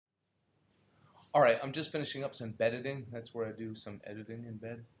All right, I'm just finishing up some bed editing. That's where I do some editing in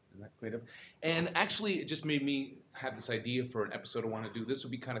bed. Isn't that creative? And actually, it just made me have this idea for an episode I want to do. This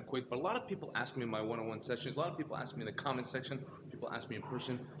will be kind of quick, but a lot of people ask me in my one-on-one sessions, a lot of people ask me in the comment section, people ask me in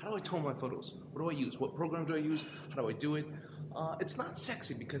person, how do I tone my photos? What do I use? What program do I use? How do I do it? It's not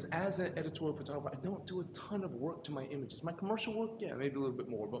sexy because as an editorial photographer, I don't do a ton of work to my images. My commercial work, yeah, maybe a little bit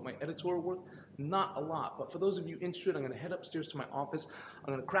more, but my editorial work, not a lot. But for those of you interested, I'm going to head upstairs to my office.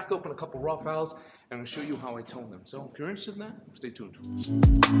 I'm going to crack open a couple raw files, and I'm going to show you how I tone them. So if you're interested in that, stay tuned.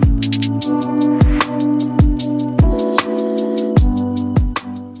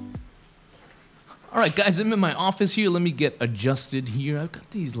 All right, guys, I'm in my office here. Let me get adjusted here. I've got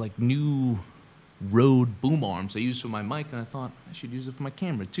these like new Rode boom arms I use for my mic, and I thought I should use it for my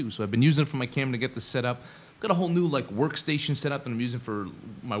camera too. So I've been using it for my camera to get this set up. Got a whole new like workstation set up that I'm using for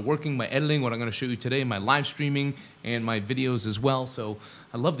my working, my editing, what I'm gonna show you today, my live streaming, and my videos as well. So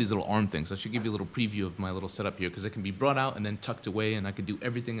I love these little arm things. I should give you a little preview of my little setup here because it can be brought out and then tucked away, and I can do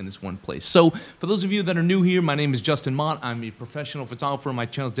everything in this one place. So for those of you that are new here, my name is Justin Mott. I'm a professional photographer. My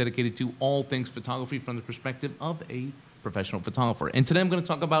channel is dedicated to all things photography from the perspective of a professional photographer. And today I'm going to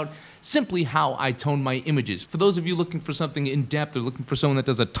talk about simply how I tone my images. For those of you looking for something in depth or looking for someone that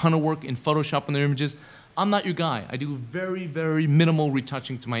does a ton of work in Photoshop on their images, I'm not your guy. I do very, very minimal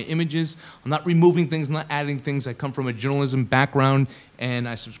retouching to my images. I'm not removing things, I'm not adding things. I come from a journalism background and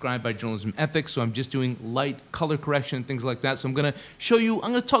I subscribe by journalism ethics, so I'm just doing light color correction and things like that. So I'm gonna show you,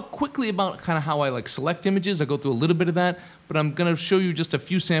 I'm gonna talk quickly about kind of how I like select images. I go through a little bit of that, but I'm gonna show you just a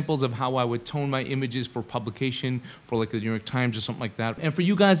few samples of how I would tone my images for publication, for like the New York Times or something like that. And for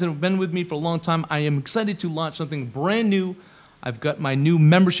you guys that have been with me for a long time, I am excited to launch something brand new. I've got my new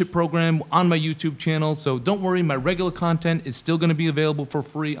membership program on my YouTube channel, so don't worry, my regular content is still gonna be available for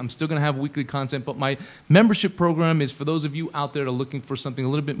free. I'm still gonna have weekly content, but my membership program is for those of you out there that are looking for something a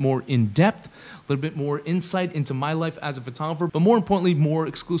little bit more in-depth, a little bit more insight into my life as a photographer, but more importantly, more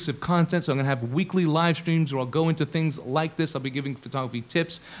exclusive content. So I'm gonna have weekly live streams where I'll go into things like this. I'll be giving photography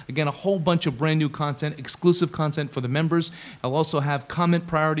tips. Again, a whole bunch of brand new content, exclusive content for the members. I'll also have comment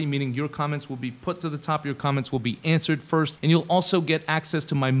priority, meaning your comments will be put to the top, your comments will be answered first, and you'll also get access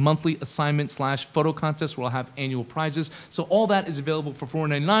to my monthly assignment / photo contest where I'll have annual prizes. So all that is available for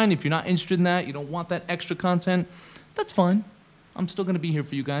 $4.99. If you're not interested in that, you don't want that extra content, that's fine. I'm still going to be here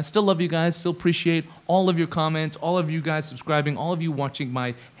for you guys. Still love you guys. Still appreciate all of your comments, all of you guys subscribing, all of you watching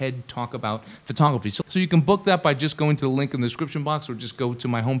my head talk about photography. So you can book that by just going to the link in the description box or just go to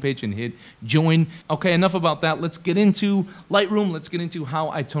my homepage and hit join. Okay, enough about that. Let's get into Lightroom. Let's get into how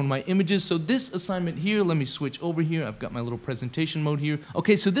I tone my images. So this assignment here, let me switch over here. I've got my little presentation mode here.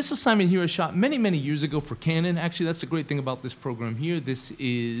 Okay, so this assignment here I shot many, many years ago for Canon. Actually, that's the great thing about this program here. This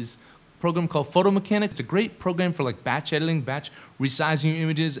is program called PhotoMechanic. It's a great program for like batch editing, batch resizing your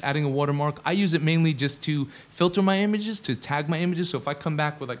images, adding a watermark. I use it mainly just to filter my images, to tag my images. So if I come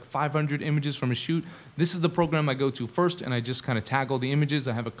back with like 500 images from a shoot, this is the program I go to first, and I just kind of tag all the images.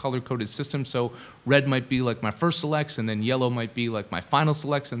 I have a color-coded system, so red might be like my first selects, and then yellow might be like my final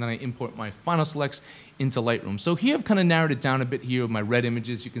selects, and then I import my final selects into Lightroom. So here I've kind of narrowed it down a bit here with my red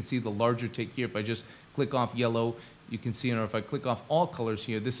images. You can see the larger take here. If I just click off yellow, you can see, or if I click off all colors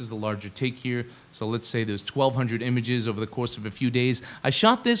here, this is the larger take here. So let's say there's 1,200 images over the course of a few days. I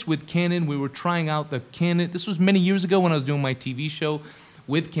shot this with Canon. We were trying out the Canon. This was many years ago when I was doing my TV show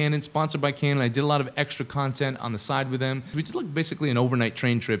with Canon, sponsored by Canon. I did a lot of extra content on the side with them. We did like basically an overnight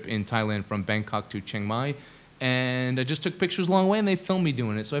train trip in Thailand from Bangkok to Chiang Mai. And I just took pictures along the way, and they filmed me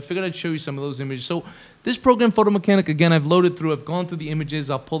doing it. So I figured I'd show you some of those images. So this program, PhotoMechanic, again, I've loaded through, I've gone through the images,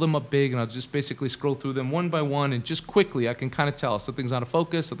 I'll pull them up big, and I'll just basically scroll through them one by one, and just quickly, I can kind of tell something's out of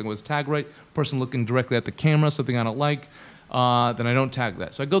focus, something was tagged right, person looking directly at the camera, something I don't like, then I don't tag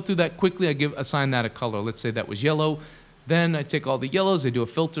that. So I go through that quickly, assign that a color. Let's say that was yellow. Then I take all the yellows, I do a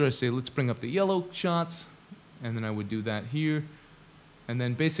filter, I say, let's bring up the yellow shots, and then I would do that here. And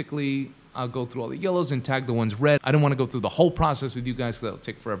then basically, I'll go through all the yellows and tag the ones red. I don't want to go through the whole process with you guys, so that'll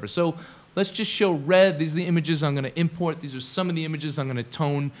take forever. So let's just show red. These are the images I'm going to import. These are some of the images I'm going to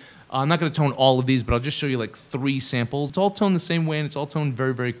tone. I'm not going to tone all of these, but I'll just show you like 3 samples. It's all toned the same way, and it's all toned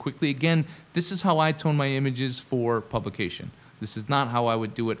very, very quickly. Again, this is how I tone my images for publication. This is not how I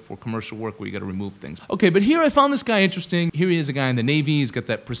would do it for commercial work where you got to remove things. Okay, but here I found this guy interesting. Here he is, a guy in the Navy. He's got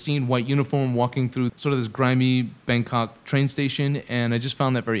that pristine white uniform walking through sort of this grimy Bangkok train station, and I just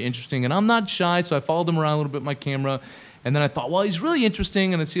found that very interesting. And I'm not shy, so I followed him around a little bit with my camera. And then I thought, well, he's really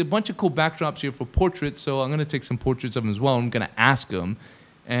interesting, and I see a bunch of cool backdrops here for portraits, so I'm going to take some portraits of him as well. I'm going to ask him.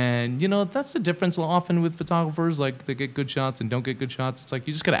 And, you know, that's the difference often with photographers. Like, they get good shots and don't get good shots. It's like,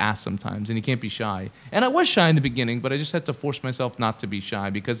 you just got to ask sometimes, and you can't be shy. And I was shy in the beginning, but I just had to force myself not to be shy,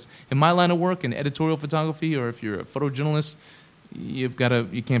 because in my line of work, in editorial photography, or if you're a photojournalist, you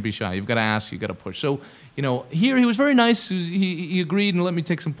can't be shy. You've got to ask, you've got to push. So, you know, here he was very nice. He agreed and let me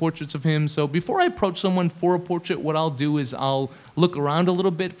take some portraits of him. So before I approach someone for a portrait, what I'll do is I'll look around a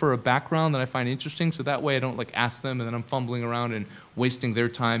little bit for a background that I find interesting. So that way I don't like ask them and then I'm fumbling around and wasting their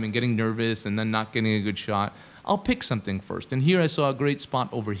time and getting nervous and then not getting a good shot. I'll pick something first. And here I saw a great spot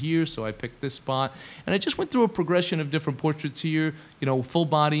over here, so I picked this spot. And I just went through a progression of different portraits here, you know, full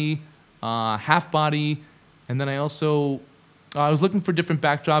body, half body, and then I also... I was looking for different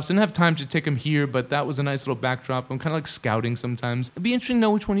backdrops. Didn't have time to take them here, but that was a nice little backdrop. I'm kind of like scouting sometimes. It'd be interesting to know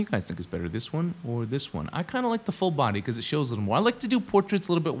which one you guys think is better, this one or this one. I kind of like the full body because it shows a little more. I like to do portraits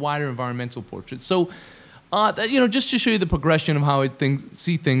a little bit wider, environmental portraits. So, you know, just to show you the progression of how I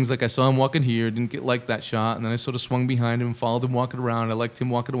see things. Like I saw him walking here, didn't like that shot, and then I sort of swung behind him and followed him walking around. I liked him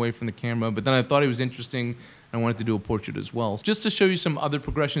walking away from the camera, but then I thought he was interesting. I wanted to do a portrait as well. Just to show you some other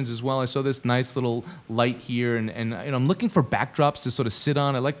progressions as well, I saw this nice little light here, and you know, I'm looking for backdrops to sort of sit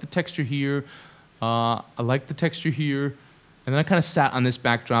on. I like the texture here. I like the texture here. And then I kind of sat on this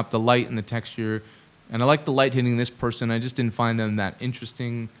backdrop, the light and the texture, and I like the light hitting this person. I just didn't find them that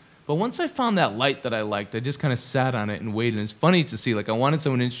interesting. But once I found that light that I liked, I just kind of sat on it and waited. And it's funny to see, like, I wanted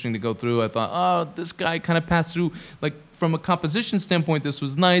someone interesting to go through. I thought, oh, this guy kind of passed through. Like, from a composition standpoint, this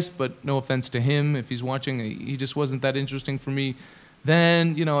was nice, but no offense to him. If he's watching, he just wasn't that interesting for me.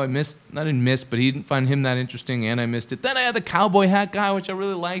 Then, you know, I didn't miss, but he didn't find him that interesting, and I missed it. Then I had the cowboy hat guy, which I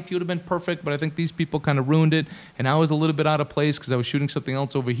really liked. He would have been perfect, but I think these people kind of ruined it. And I was a little bit out of place because I was shooting something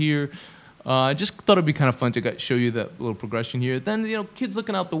else over here. I just thought it'd be kind of fun to show you that little progression here. Then, you know, kids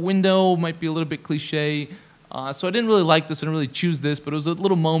looking out the window might be a little bit cliche. So I didn't really like this. I didn't really choose this, but it was a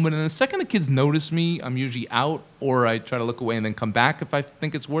little moment. And the second the kids notice me, I'm usually out, or I try to look away and then come back if I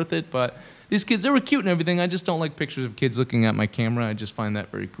think it's worth it. But these kids, they were cute and everything. I just don't like pictures of kids looking at my camera. I just find that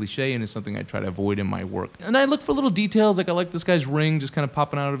very cliche, and it's something I try to avoid in my work. And I look for little details, like I like this guy's ring just kind of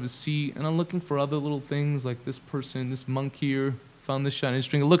popping out of his seat. And I'm looking for other little things, like this person, this monk here. Found this shot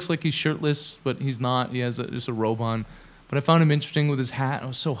interesting. It looks like he's shirtless, but he's not. He has just a robe on. But I found him interesting with his hat. It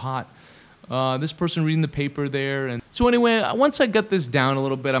was so hot. This person reading the paper there. And so anyway, once I got this down a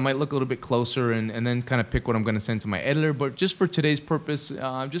little bit, I might look a little bit closer and then kind of pick what I'm going to send to my editor. But just for today's purpose,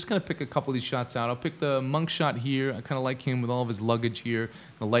 I'm just going to pick a couple of these shots out. I'll pick the monk shot here. I kind of like him with all of his luggage here,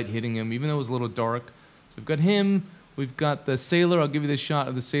 the light hitting him, even though it was a little dark. So we've got him. We've got the sailor. I'll give you the shot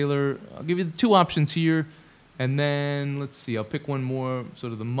of the sailor. I'll give you the two options here. And then, let's see, I'll pick one more,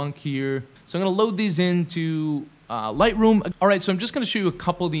 sort of the monk here. So I'm going to load these into Lightroom. All right, so I'm just going to show you a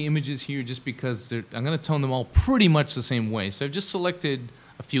couple of the images here just because I'm going to tone them all pretty much the same way. So I've just selected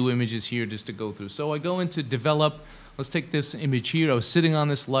a few images here just to go through. So I go into Develop. Let's take this image here. I was sitting on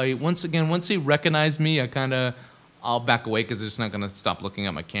this light. Once they recognize me, I'll back away because they're just not going to stop looking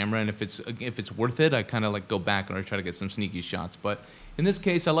at my camera. And if it's worth it, I kind of like go back and I try to get some sneaky shots. But in this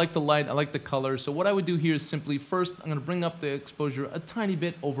case, I like the light, I like the color. So what I would do here is simply first, I'm going to bring up the exposure a tiny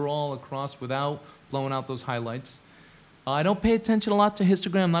bit overall across without blowing out those highlights. I don't pay attention a lot to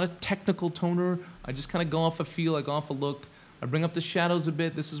histogram. I'm not a technical toner. I just kind of go off a feel, I go off a look. I bring up the shadows a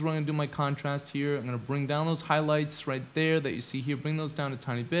bit. This is where I'm going to do my contrast here. I'm going to bring down those highlights right there that you see here. Bring those down a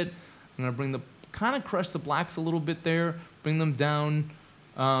tiny bit. I'm going to bring kind of crush the blacks a little bit there. Bring them down.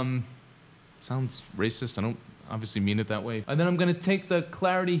 Sounds racist. I don't obviously mean it that way. And then I'm going to take the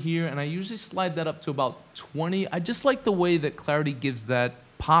clarity here, and I usually slide that up to about 20. I just like the way that clarity gives that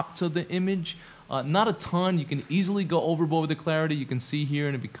pop to the image. Not a ton. You can easily go overboard with the clarity. You can see here,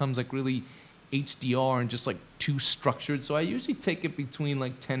 and it becomes like really HDR and just like too structured. So I usually take it between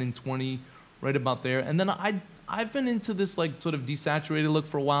like 10 and 20, right about there. And then I've been into this like sort of desaturated look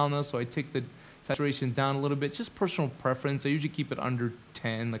for a while now, so I take the saturation down a little bit. Just personal preference. I usually keep it under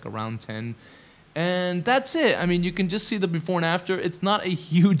 10, like around 10. And that's it. I mean, you can just see the before and after. It's not a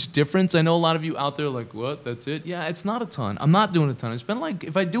huge difference. I know a lot of you out there are like, what, that's it? Yeah, it's not a ton. I'm not doing a ton. It's been like,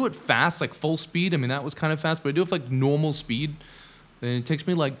 if I do it fast, like full speed, I mean, that was kind of fast, but I do it like normal speed, then it takes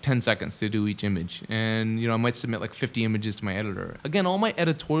me like 10 seconds to do each image. And, you know, I might submit like 50 images to my editor. Again, all my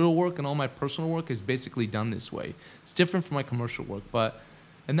editorial work and all my personal work is basically done this way. It's different from my commercial work,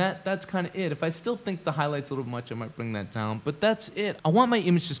 and that's kind of it. If I still think the highlights a little much, I might bring that down. But that's it. I want my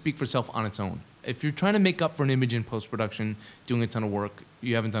image to speak for itself on its own. If you're trying to make up for an image in post-production, doing a ton of work,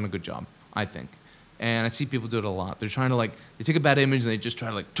 you haven't done a good job, I think. And I see people do it a lot. They're trying to like, they take a bad image and they just try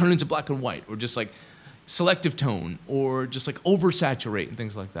to like turn it into black and white, or just like selective tone or just like oversaturate and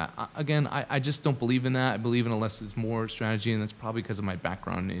things like that. Again, I just don't believe in that. I believe in a less is more strategy, and that's probably because of my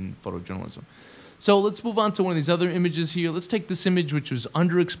background in photojournalism. So let's move on to one of these other images here. Let's take this image, which was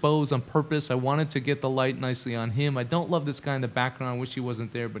underexposed on purpose. I wanted to get the light nicely on him. I don't love this guy in the background. I wish he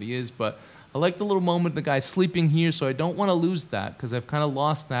wasn't there, but he is. But I like the little moment, the guy's sleeping here, so I don't want to lose that because I've kind of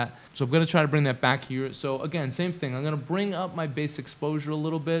lost that. So I'm going to try to bring that back here. So again, same thing. I'm going to bring up my base exposure a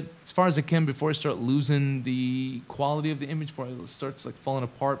little bit as far as I can before I start losing the quality of the image, before it starts like falling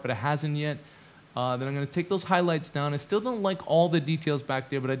apart, but it hasn't yet. Then I'm going to take those highlights down. I still don't like all the details back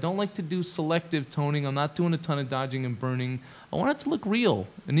there, but I don't like to do selective toning. I'm not doing a ton of dodging and burning. I want it to look real.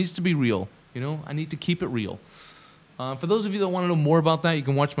 It needs to be real. You know, I need to keep it real. For those of you that want to know more about that, you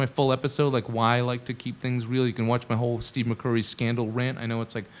can watch my full episode, like why I like to keep things real. You can watch my whole Steve McCurry scandal rant. I know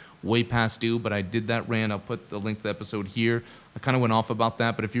it's like way past due, but I did that rant. I'll put the link to the episode here. I kind of went off about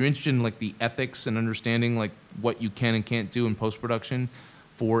that, but if you're interested in like the ethics and understanding like what you can and can't do in post-production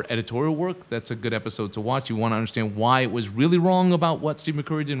for editorial work, that's a good episode to watch. You want to understand why it was really wrong about what Steve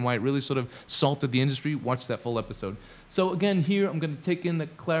McCurry did and why it really sort of salted the industry, watch that full episode. So again, here I'm going to take in the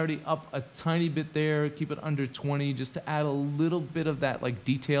clarity up a tiny bit there, keep it under 20 just to add a little bit of that like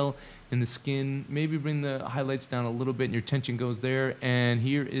detail in the skin. Maybe bring the highlights down a little bit and your attention goes there. And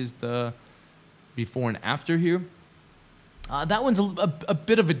here is the before and after here. That one's a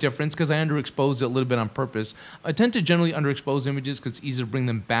bit of a difference because I underexposed it a little bit on purpose. I tend to generally underexpose images because it's easier to bring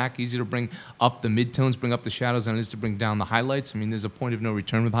them back, easier to bring up the midtones, bring up the shadows, than it is to bring down the highlights. I mean, there's a point of no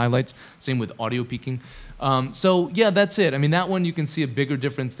return with highlights. Same with audio peaking. So yeah, that's it. I mean, that one you can see a bigger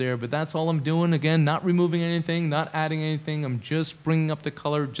difference there, but that's all I'm doing. Again, not removing anything, not adding anything. I'm just bringing up the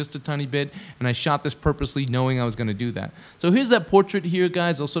color just a tiny bit, and I shot this purposely knowing I was going to do that. So here's that portrait here,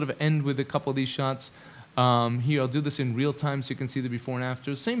 guys. I'll sort of end with a couple of these shots. Here, I'll do this in real time so you can see the before and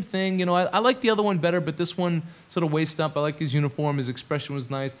after. Same thing, you know, I like the other one better, but this one sort of waist up. I like his uniform. His expression was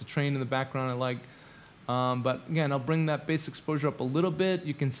nice. The train in the background I like. But again, I'll bring that base exposure up a little bit.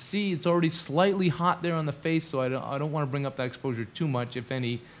 You can see it's already slightly hot there on the face, so I don't want to bring up that exposure too much, if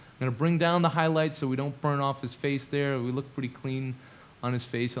any. I'm going to bring down the highlights so we don't burn off his face there. We look pretty clean on his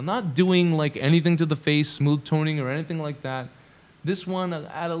face. I'm not doing like anything to the face, smooth toning or anything like that. This one, I'll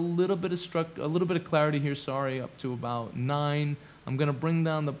add a little bit of clarity here, sorry, up to about 9. I'm going to bring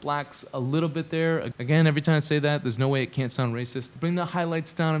down the blacks a little bit there. Again, every time I say that, there's no way it can't sound racist. Bring the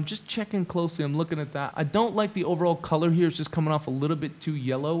highlights down. I'm just checking closely. I'm looking at that. I don't like the overall color here. It's just coming off a little bit too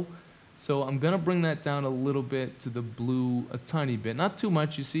yellow. So I'm going to bring that down a little bit to the blue, a tiny bit. Not too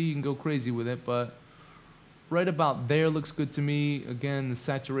much. You see, you can go crazy with it, but right about there looks good to me. Again, the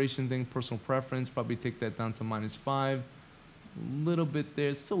saturation thing, personal preference, probably take that down to -5. A little bit there,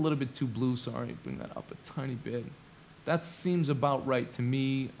 it's still a little bit too blue, sorry, bring that up a tiny bit. That seems about right to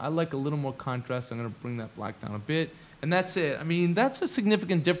me. I like a little more contrast, I'm gonna bring that black down a bit, and that's it. I mean, that's a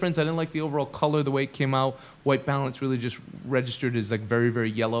significant difference. I didn't like the overall color, the way it came out. White balance really just registered as like very,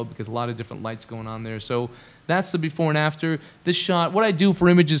 very yellow because a lot of different lights going on there. So that's the before and after. This shot, what I do for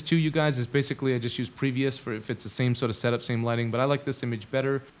images too, you guys, is basically I just use previous for if it's the same sort of setup, same lighting, but I like this image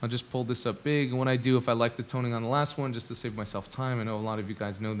better. I'll just pull this up big, and what I do if I like the toning on the last one, just to save myself time, I know a lot of you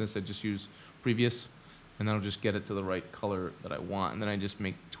guys know this, I just use previous, and then I'll just get it to the right color that I want, and then I just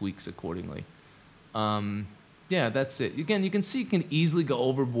make tweaks accordingly. Yeah, that's it. Again, you can see you can easily go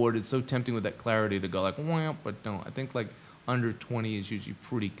overboard. It's so tempting with that clarity to go like, wah, but don't. I think like under 20 is usually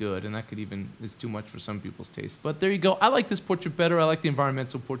pretty good, and that could even is too much for some people's taste. But there you go. I like this portrait better. I like the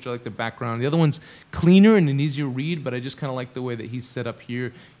environmental portrait. I like the background. The other one's cleaner and an easier read, but I just kind of like the way that he's set up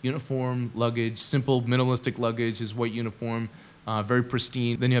here. Uniform, luggage, simple, minimalistic luggage, his white uniform, very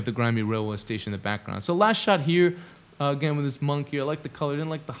pristine. Then you have the grimy railway station in the background. So last shot here, again with this monk here. I like the color. I didn't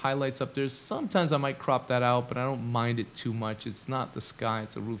like the highlights up there. Sometimes I might crop that out, but I don't mind it too much. It's not the sky.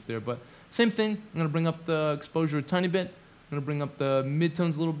 It's a roof there. But same thing. I'm going to bring up the exposure a tiny bit. I'm going to bring up the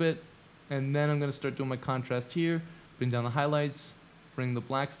midtones a little bit, and then I'm going to start doing my contrast here, bring down the highlights, bring the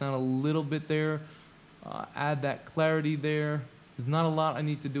blacks down a little bit there, add that clarity there. There's not a lot I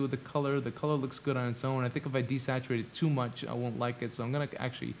need to do with the color. The color looks good on its own. I think if I desaturate it too much, I won't like it, so I'm going to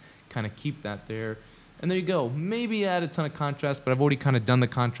actually kind of keep that there. And there you go. Maybe add a ton of contrast, but I've already kind of done the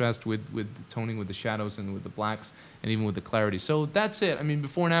contrast with the toning, with the shadows and with the blacks, and even with the clarity. So that's it. I mean,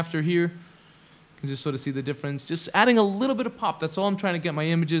 before and after here, you can just sort of see the difference. Just adding a little bit of pop. That's all I'm trying to get my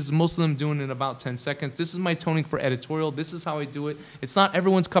images. Most of them doing it in about 10 seconds. This is my toning for editorial. This is how I do it. It's not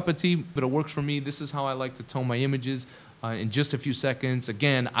everyone's cup of tea, but it works for me. This is how I like to tone my images in just a few seconds.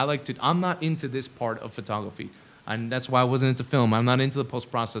 Again, I'm not into this part of photography. And that's why I wasn't into film. I'm not into the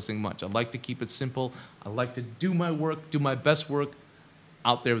post-processing much. I like to keep it simple. I like to do my work, do my best work,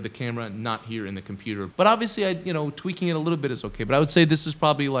 out there with the camera, not here in the computer. But obviously, tweaking it a little bit is okay. But I would say this is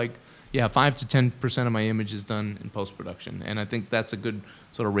probably like, yeah, 5 to 10% of my image is done in post-production. And I think that's a good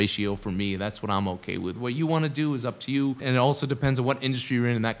sort of ratio for me. That's what I'm okay with. What you want to do is up to you. And it also depends on what industry you're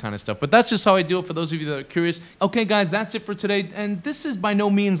in and that kind of stuff. But that's just how I do it for those of you that are curious. Okay, guys, that's it for today. And this is by no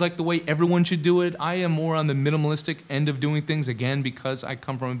means like the way everyone should do it. I am more on the minimalistic end of doing things, again, because I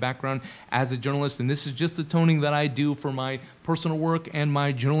come from a background as a journalist. And this is just the toning that I do for my personal work and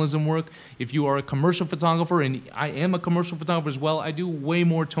my journalism work. If you are a commercial photographer, and I am a commercial photographer as well, I do way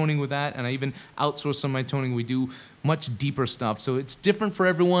more toning with that, and I even outsource some of my toning. We do much deeper stuff. So it's different for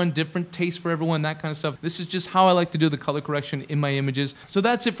everyone, different taste for everyone, that kind of stuff. This is just how I like to do the color correction in my images. So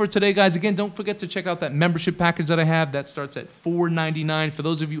that's it for today, guys. Again, don't forget to check out that membership package that I have. That starts at $4.99. For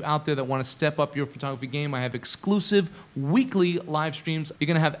those of you out there that want to step up your photography game, I have exclusive weekly live streams. You're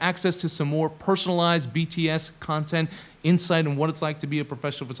going to have access to some more personalized BTS content, insight on what it's like to be a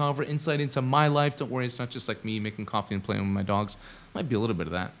professional photographer, insight into my life. Don't worry, it's not just like me making coffee and playing with my dogs. Might be a little bit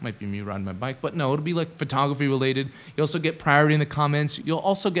of that. Might be me riding my bike. But no, it'll be like photography related. You also get priority in the comments. You'll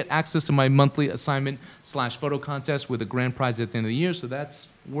also get access to my monthly assignment / photo contest with a grand prize at the end of the year. So that's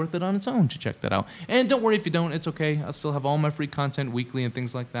worth it on its own to check that out. And don't worry if you don't, it's okay. I'll still have all my free content weekly and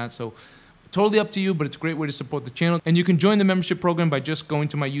things like that. So totally up to you, but it's a great way to support the channel. And you can join the membership program by just going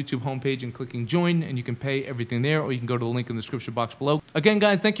to my YouTube homepage and clicking join, and you can pay everything there, or you can go to the link in the description box below. Again,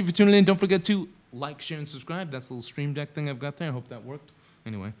 guys, thank you for tuning in. Don't forget to like, share, and subscribe. That's a little stream deck thing I've got there. I hope that worked.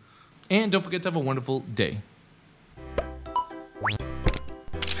 Anyway. And don't forget to have a wonderful day.